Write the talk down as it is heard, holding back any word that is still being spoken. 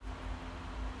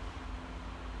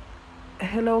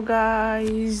Hello,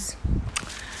 guys.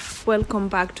 Welcome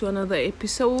back to another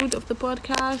episode of the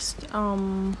podcast.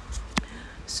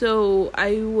 So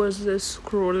I was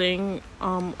scrolling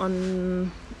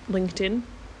on LinkedIn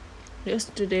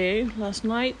last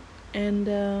night,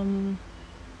 and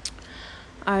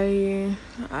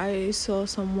I saw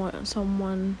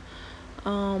someone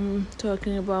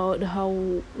talking about how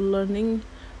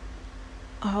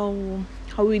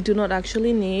we do not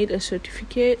actually need a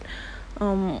certificate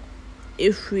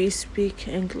if we speak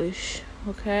English,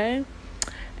 okay?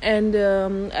 And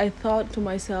I thought to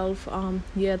myself,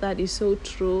 yeah, that is so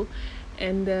true.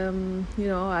 And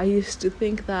I used to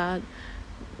think that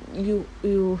you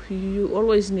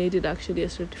always needed actually a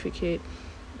certificate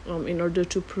in order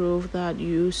to prove that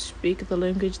you speak the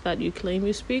language that you claim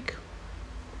you speak.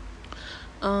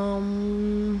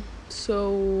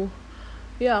 So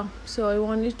I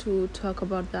wanted to talk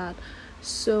about that.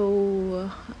 So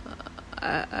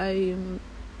I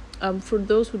for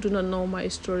those who do not know my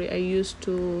story,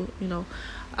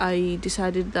 I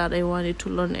decided that I wanted to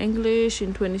learn English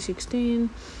in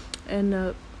 2016,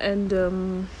 and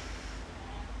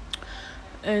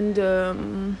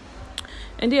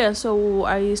yeah, so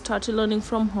I started learning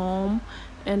from home,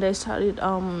 and I started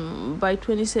by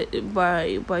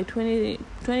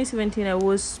 2017 I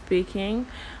was speaking,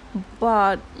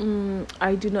 but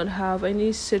I did not have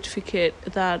any certificate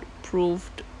that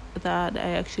proved that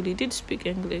I actually did speak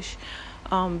English,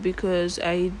 because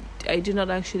I did not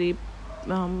actually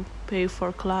pay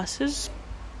for classes.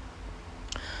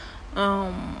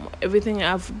 Everything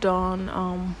I've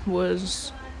done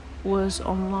was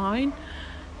online,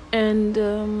 and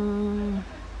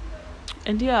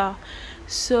yeah,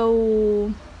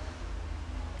 so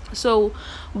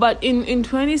but in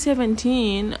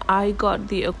 2017 I got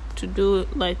the to do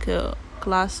like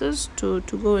classes to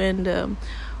go and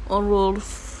enroll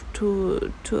to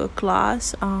a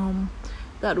class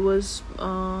that was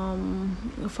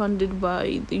funded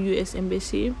by the US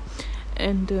Embassy,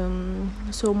 and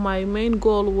so my main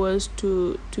goal was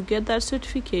to get that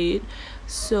certificate,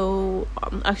 so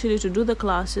actually to do the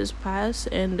classes, pass,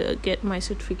 and get my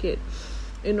certificate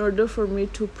in order for me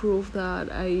to prove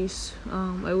that I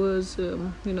was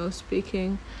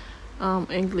speaking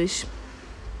English.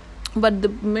 But the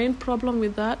main problem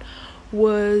with that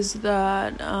was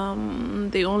that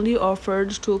they only offered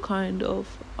two kind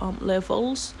of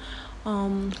levels,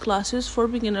 classes for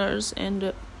beginners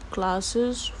and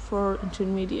classes for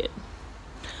intermediate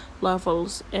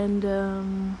levels, and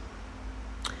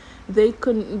they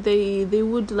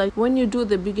would, like, when you do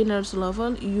the beginners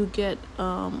level, you get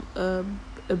a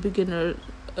beginner,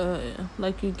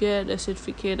 like you get a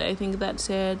certificate, I think, that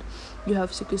said you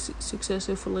have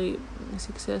successfully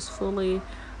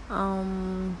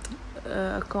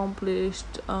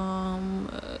accomplished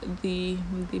the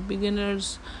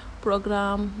beginners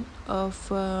program of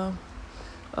the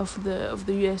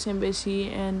US Embassy,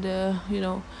 and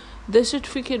the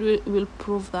certificate will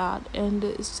prove that. And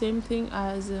same thing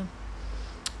as the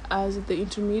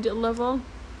intermediate level,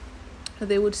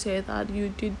 they would say that you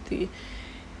did the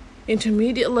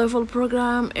intermediate level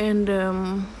program, and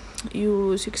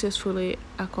you successfully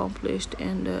accomplished,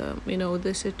 and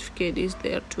the certificate is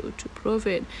there to prove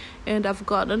it. And I've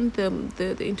gotten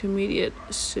the intermediate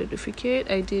certificate.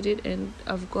 I did it, and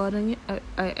I've gotten it.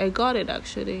 I got it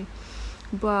actually,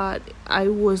 but I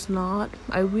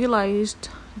realized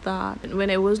that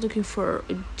when I was looking for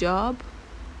a job,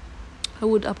 I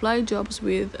would apply jobs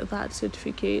with that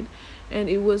certificate, and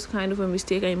it was kind of a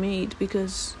mistake I made,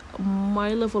 because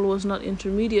my level was not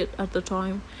intermediate at the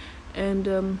time, and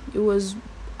it was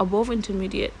above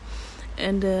intermediate,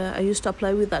 and I used to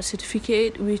apply with that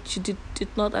certificate, which did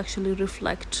not actually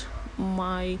reflect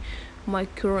my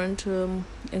current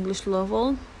English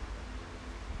level.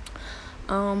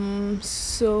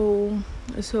 So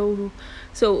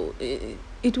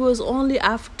it was only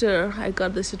after I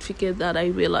got the certificate that I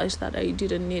realized that I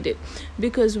didn't need it,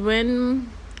 because when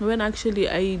actually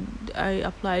I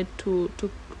applied to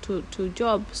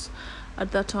jobs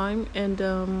at that time, and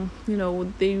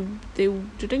they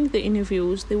during the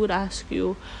interviews they would ask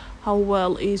you how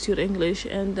well is your English,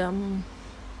 and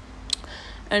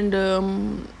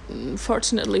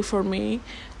fortunately for me,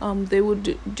 they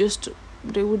would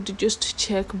just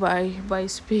check by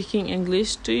speaking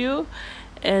English to you,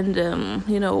 and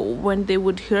when they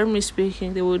would hear me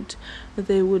speaking, they would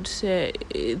say,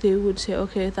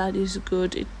 okay, that is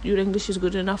good, your English is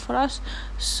good enough for us,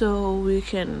 so we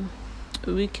can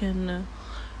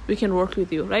work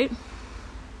with you, right?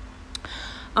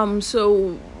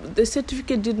 So the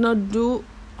certificate did not do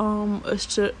a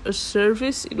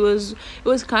service. It was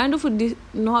kind of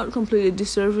not completely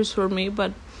disservice for me,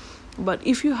 but But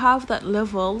if you have that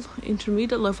level,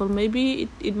 intermediate level, maybe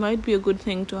it might be a good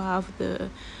thing to have the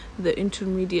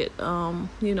intermediate, or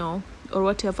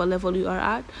whatever level you are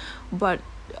at. But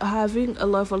having a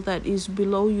level that is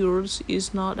below yours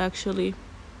is not actually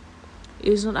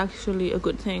a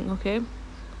good thing, okay?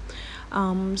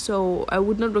 So I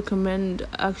would not recommend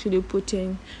actually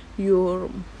putting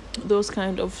those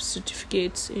kind of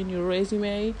certificates in your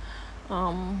resume,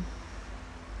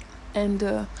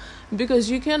 and because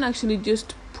you can actually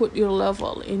just put your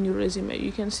level in your resume.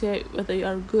 You can say whether you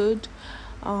are good,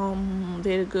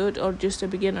 very good, or just a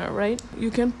beginner, right?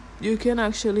 You can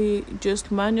actually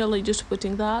just manually just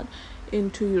putting that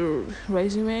into your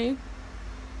resume,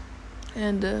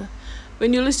 and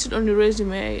when you list it on your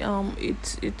resume,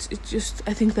 it's just,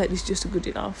 I think that is just good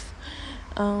enough,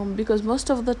 because most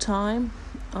of the time,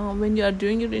 when you are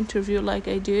doing your interview like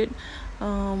I did,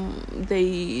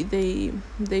 they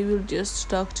will just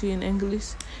talk to you in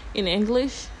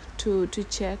English to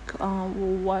check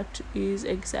what is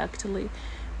exactly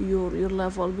your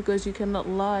level, because you cannot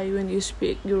lie when you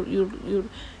speak. Your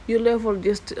level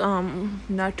just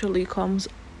naturally comes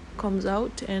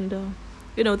out, and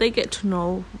they get to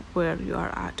know where you are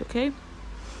at, okay?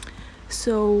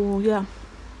 So yeah,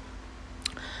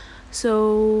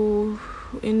 so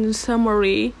in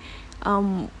summary,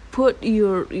 put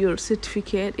your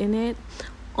certificate in it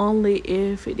only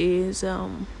if it is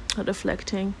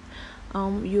reflecting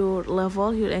your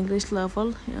level, your English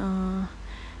level,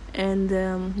 and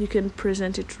you can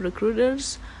present it to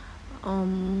recruiters.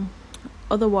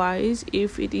 Otherwise,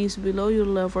 if it is below your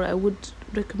level, I would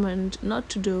recommend not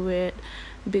to do it,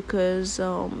 because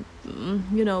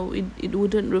it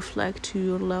wouldn't reflect to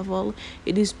your level.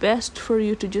 It is best for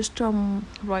you to just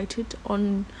write it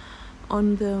on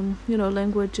the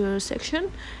language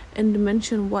section, and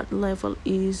mention what level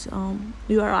is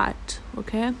you are at,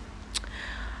 okay?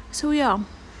 So yeah,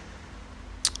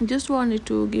 just wanted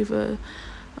to give a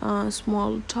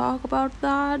small talk about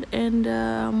that, and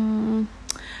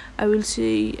I will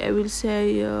say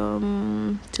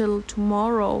till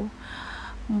tomorrow.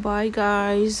 Bye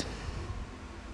guys.